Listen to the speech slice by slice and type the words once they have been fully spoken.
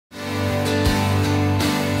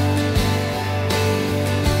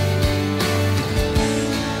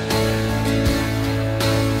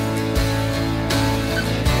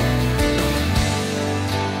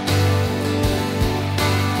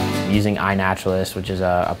using iNaturalist, which is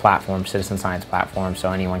a platform, citizen science platform,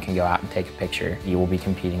 so anyone can go out and take a picture. You will be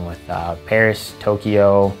competing with Paris,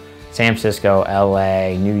 Tokyo, San Francisco,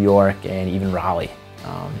 LA, New York, and even Raleigh.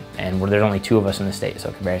 And there's only 2 of us in the state, so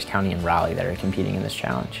Cabarrus County and Raleigh, that are competing in this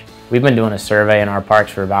challenge. We've been doing a survey in our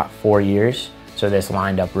parks for about 4 years, so this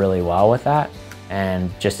lined up really well with that. And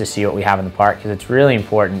just to see what we have in the park, because it's really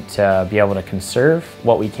important to be able to conserve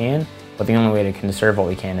what we can, but the only way to conserve what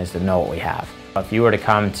we can is to know what we have. If you were to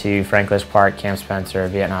come to Franklin Park, Camp Spencer,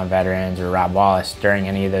 Vietnam Veterans, or Rob Wallace during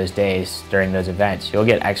any of those days, during those events, you'll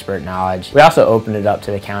get expert knowledge. We also opened it up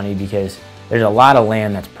to the county because there's a lot of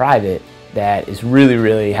land that's private that is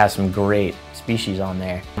really has some great species on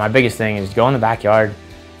there. My biggest thing is go in the backyard,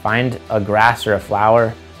 find a grass or a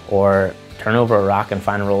flower, or turn over a rock and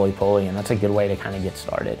find a roly-poly, and that's a good way to kind of get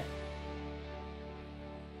started.